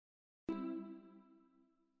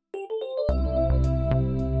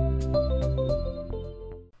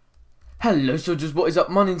Hello soldiers, what is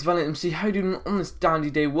up? My name's Valiant MC. How are you doing on this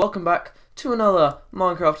dandy day? Welcome back to another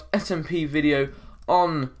Minecraft SMP video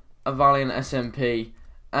on a Valiant SMP.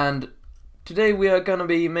 And today we are going to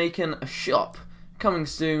be making a shop. Coming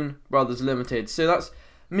soon, Brothers Limited. So that's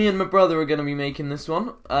me and my brother are going to be making this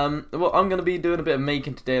one. Well, I'm going to be doing a bit of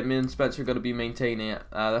making today. Me and Spencer are going to be maintaining it.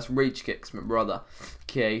 That's Rage Kicks, my brother.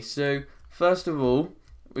 Okay, so first of all,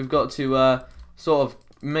 we've got to sort of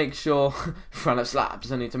make sure run out of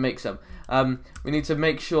slabs. I need to make some. We need to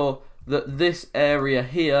make sure that this area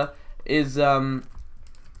here is flat.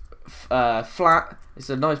 It's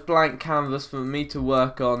a nice blank canvas for me to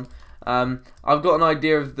work on. I've got an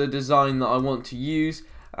idea of the design that I want to use,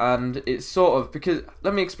 and it's sort of because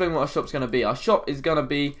let me explain what our shop's going to be. Our shop is going to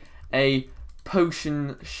be a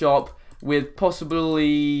potion shop with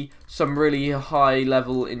possibly some really high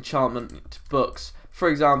level enchantment books. For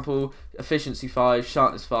example, efficiency 5,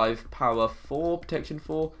 sharpness 5, power 4, protection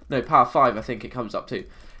 4. No, power 5 I think it comes up to.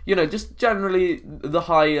 You know, just generally the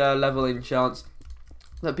high level enchants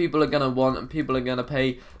that people are going to want and people are going to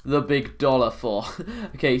pay the big dollar for.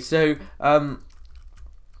 Okay, so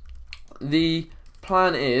the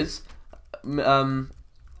plan is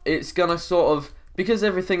it's going to sort of, because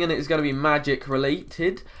everything in it is going to be magic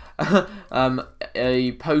related,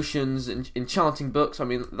 potions and enchanting books. I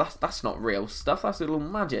mean, that's not real stuff. That's a little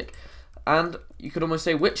magic, and you could almost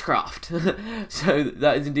say witchcraft. So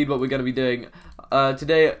that is indeed what we're going to be doing.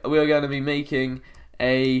 Today we are going to be making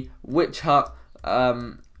a witch hut,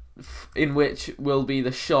 in which will be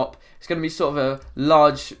the shop. It's going to be sort of a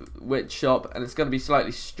large witch shop, and it's going to be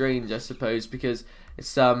slightly strange, I suppose, because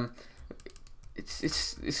it's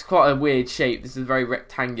quite a weird shape. This is very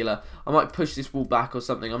rectangular. I might push this wall back or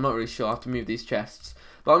something. I'm not really sure. I have to move these chests.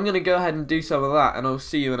 But I'm going to go ahead and do some of that, and I'll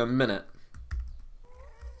see you in a minute.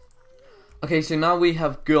 Okay, so now we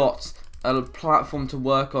have got a platform to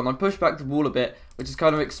work on. I pushed back the wall a bit, which has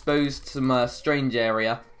kind of exposed some strange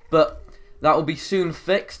area. But that will be soon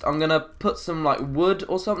fixed. I'm going to put some like wood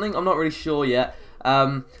or something. I'm not really sure yet.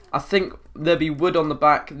 I think there'll be wood on the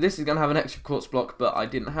back. This is going to have an extra quartz block, but I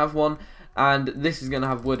didn't have one. And this is going to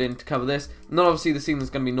have wood in to cover this. And then obviously the ceiling is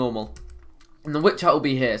going to be normal. And the witch hut will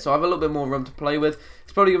be here, so I have a little bit more room to play with.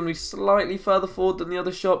 It's probably going to be slightly further forward than the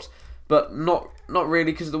other shops, but not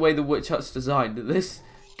really, because of the way the witch hut's designed. This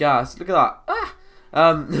gas, look at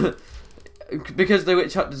that. Because the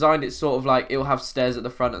witch hut designed it sort of like it will have stairs at the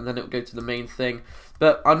front and then it will go to the main thing.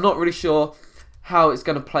 But I'm not really sure how it's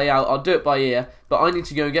going to play out. I'll do it by ear, but I need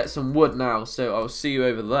to go and get some wood now, so I'll see you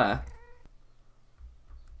over there.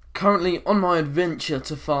 Currently on my adventure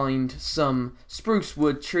to find some spruce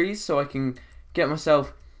wood trees so I can get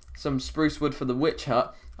myself some spruce wood for the witch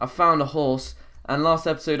hut. I found a horse, and last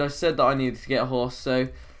episode I said that I needed to get a horse, so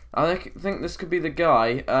I think this could be the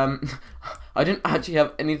guy. I didn't actually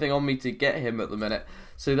have anything on me to get him at the minute,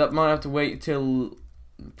 so that might have to wait till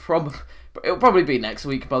it'll probably be next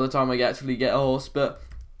week by the time I actually get a horse. But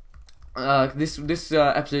this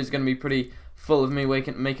episode is going to be pretty full of me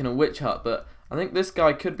making a witch hut, but I think this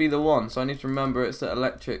guy could be the one, so I need to remember it's at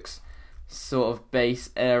Electric's sort of base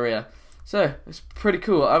area. So, it's pretty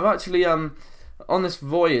cool. I've actually, on this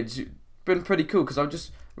voyage, been pretty cool, because I've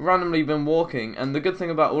just randomly been walking, and the good thing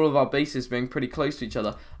about all of our bases being pretty close to each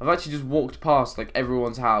other, I've actually just walked past, like,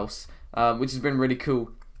 everyone's house, which has been really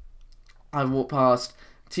cool. I've walked past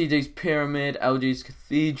TJ's Pyramid, LG's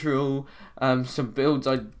Cathedral, some builds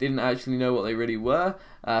I didn't actually know what they really were,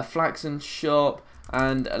 Flaxen's shop,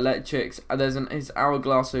 and Electric's, and there's his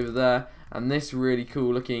hourglass over there, and this really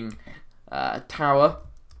cool looking tower.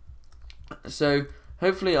 So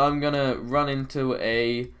hopefully I'm gonna run into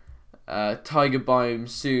a tiger biome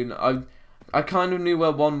soon. I kind of knew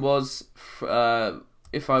where one was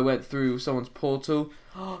if I went through someone's portal.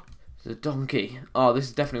 There's a donkey. Oh, this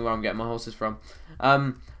is definitely where I'm getting my horses from.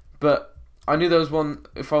 But I knew there was one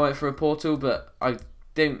if I went through a portal, but I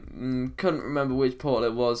couldn't remember which portal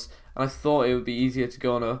it was. And I thought it would be easier to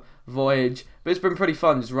go on a voyage, but it's been pretty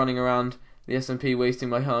fun just running around the SMP, wasting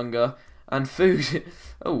my hunger and food.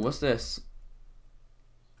 Oh, what's this?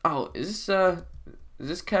 Oh, is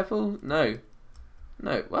this Keppel? No,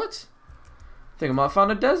 what? I think I might have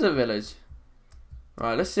found a desert village.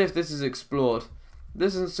 Right, let's see if this is explored.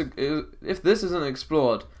 If this isn't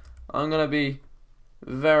explored, I'm gonna be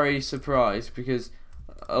very surprised, because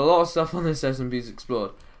a lot of stuff on this SMP is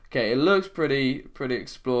explored. Okay, it looks pretty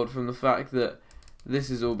explored from the fact that this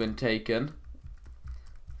has all been taken.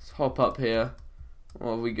 Let's hop up here.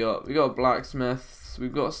 What have we got? We got blacksmiths.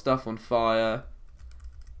 We've got stuff on fire.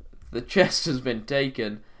 The chest has been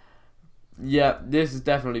taken. Yeah, this has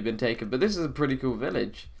definitely been taken. But this is a pretty cool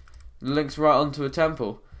village. It links right onto a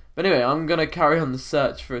temple. But anyway, I'm going to carry on the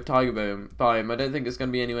search for a tiger biome. I don't think it's going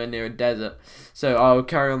to be anywhere near a desert. So I'll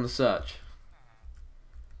carry on the search.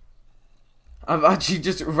 I've actually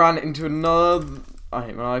just ran into another... I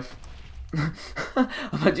hate my life.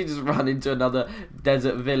 I've actually just run into another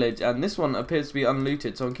desert village. And this one appears to be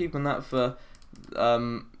unlooted. So I'm keeping that for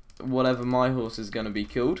whatever my horse is going to be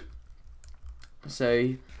called.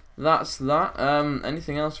 So that's that.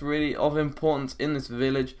 Anything else really of importance in this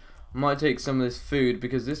village? Might take some of this food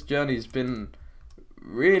because this journey has been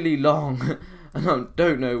really long. And I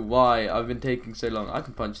don't know why I've been taking so long. I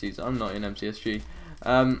can punch these. I'm not in MCSG.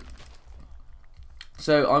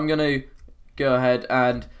 So I'm gonna go ahead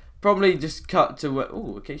and probably just cut to when,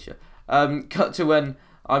 acacia. Cut to when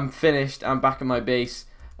I'm finished and back at my base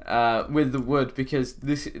with the wood, because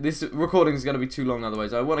this recording is gonna be too long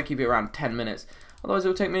otherwise. I want to keep it around 10 minutes. Otherwise, it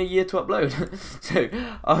will take me a year to upload. So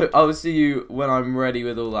I will see you when I'm ready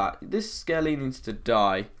with all that. This skelly needs to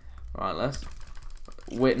die. Right, let's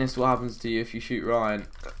witness what happens to you if you shoot Ryan.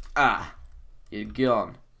 Ah, you're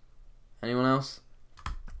gone. Anyone else?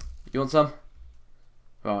 You want some?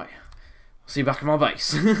 Right, I'll see you back in my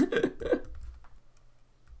base.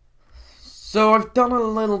 So I've done a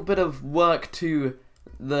little bit of work to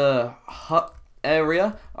the hut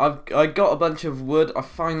area. I got a bunch of wood. I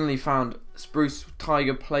finally found spruce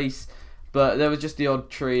tiger place, but there was just the odd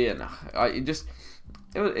tree, and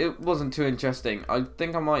it wasn't too interesting. I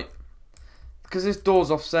think I might, because this door's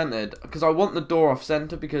off-centered, because I want the door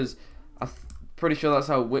off-center, because I'm pretty sure that's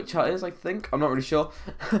how a witch hut is. I think I'm not really sure.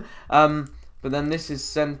 But then this is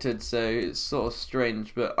centered, so it's sort of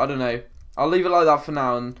strange, but I don't know. I'll leave it like that for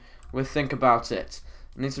now, and we'll think about it.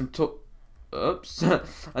 I need some oops. I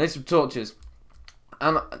need some torches.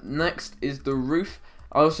 And next is the roof.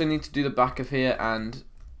 I also need to do the back of here and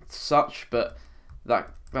such, but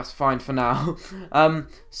that's fine for now.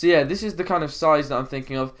 So yeah, this is the kind of size that I'm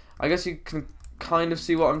thinking of. I guess you can kind of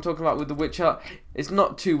see what I'm talking about with the witch hut. It's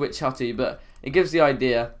not too witch hutty, but it gives the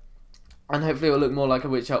idea. And hopefully it will look more like a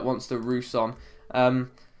witch hut once the roof's on.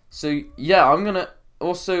 So yeah, I'm going to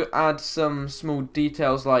also add some small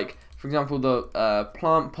details, like, for example, the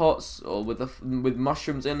plant pots, or with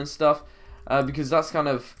mushrooms in and stuff. Because that's kind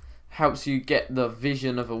of helps you get the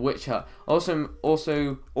vision of a witch hut.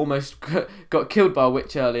 Also almost got killed by a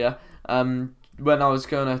witch earlier when I was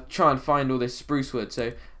going to try and find all this spruce wood,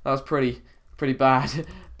 so that was pretty bad.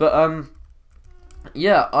 But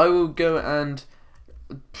yeah, I will go and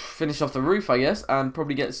finish off the roof, I guess, and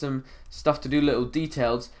probably get some stuff to do, little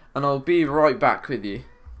details, and I'll be right back with you.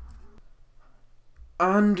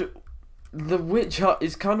 And the witch hut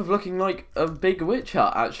is kind of looking like a big witch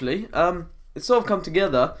hut, actually. It's sort of come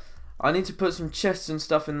together. I need to put some chests and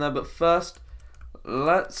stuff in there, but first,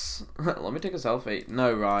 let me take a selfie.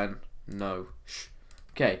 No, Ryan. No. Shh.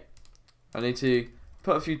 Okay. I need to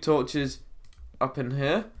put a few torches up in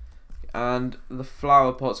here. And the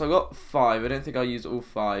flower pots. I got 5. I don't think I'll use all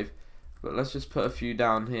 5. But let's just put a few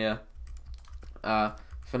down here.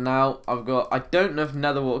 For now, I don't know if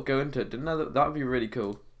nether wart go into it. That would be really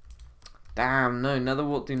cool. Damn, no, nether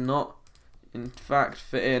wart do not, in fact,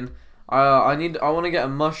 fit in. I want to get a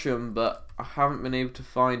mushroom, but I haven't been able to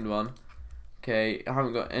find one. Okay, I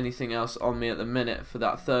haven't got anything else on me at the minute for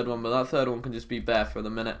that third one, but that third one can just be bare for the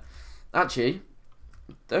minute. Actually,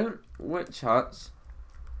 don't witch huts.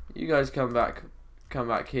 You guys come back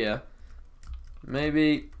here.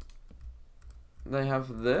 Maybe they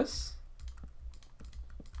have this.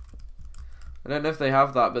 I don't know if they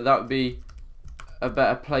have that, but that would be a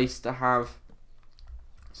better place to have.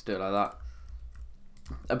 Let's do it like that.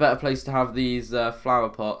 A better place to have these flower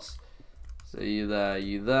pots. So you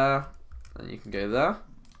there, and you can go there.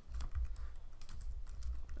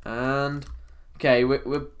 And okay,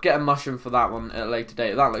 we'll get a mushroom for that one at a later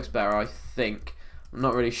date. That looks better, I think. I'm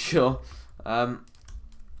not really sure.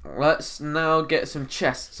 Let's now get some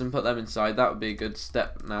chests and put them inside. That would be a good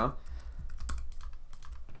step now.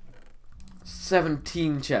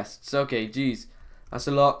 17 chests. Okay, geez, that's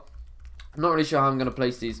a lot. I'm not really sure how I'm gonna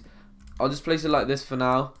place these. I'll just place it like this for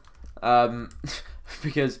now,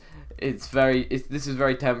 because this is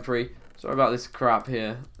very temporary. Sorry about this crap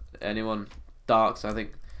here. Anyone, Darks, I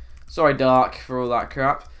think. Sorry, Dark, for all that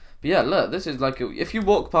crap. But yeah, look, this is like if you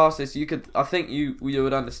walk past this, I think you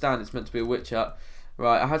would understand it's meant to be a witch hut.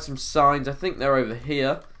 Right, I had some signs. I think they're over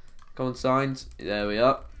here. Come on, signs. There we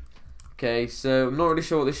are. Okay, so I'm not really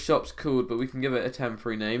sure what this shop's called, but we can give it a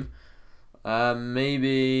temporary name.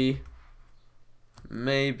 Maybe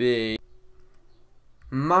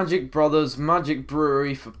Magic Brothers Magic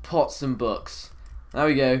Brewery for Pots and Books. There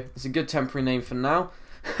we go. It's a good temporary name for now.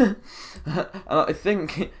 And I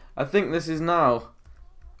think this is now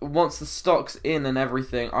once the stock's in and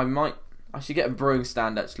everything, I should get a brewing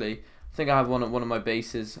stand actually. I think I have one at one of my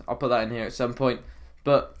bases. I'll put that in here at some point.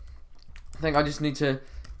 But I think I just need to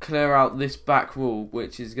clear out this back wall,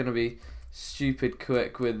 which is going to be stupid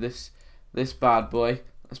quick with this bad boy.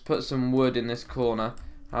 Let's put some wood in this corner.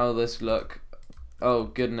 How will this look? Oh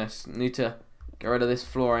goodness, need to get rid of this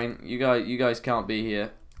flooring. You guys can't be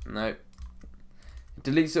here. No. It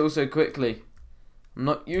deletes it all so quickly. I'm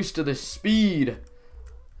not used to this speed.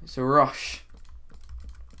 It's a rush.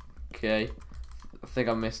 Okay. I think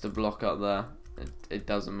I missed a block up there. It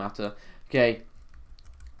doesn't matter. Okay.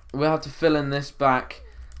 We'll have to fill in this back.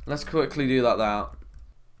 Let's quickly do that out.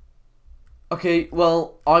 Okay,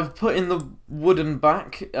 well, I've put in the wooden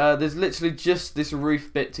back. There's literally just this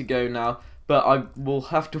roof bit to go now. But I will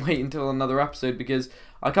have to wait until another episode because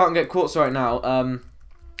I can't get quartz right now.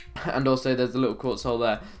 And also there's a little quartz hole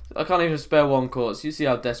there. I can't even spare one quartz. You see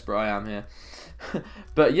how desperate I am here.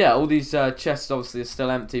 But yeah, all these chests obviously are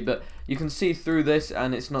still empty. But you can see through this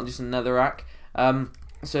and it's not just a netherrack.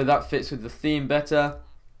 So that fits with the theme better.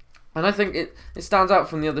 And I think it stands out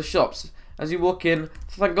from the other shops. As you walk in,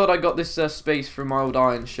 thank God I got this space from my old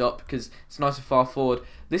iron shop because it's nice and far forward.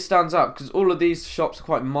 This stands out because all of these shops are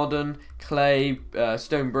quite modern, clay,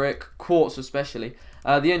 stone brick, quartz especially.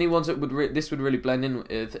 The only ones that this would really blend in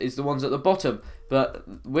with is the ones at the bottom. But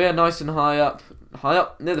we're nice and high up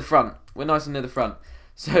near the front. We're nice and near the front.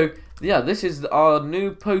 So yeah, this is our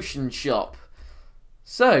new potion shop.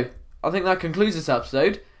 So I think that concludes this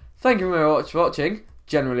episode. Thank you very much for watching.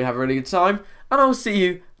 Generally have a really good time, and I'll see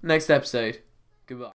you next episode.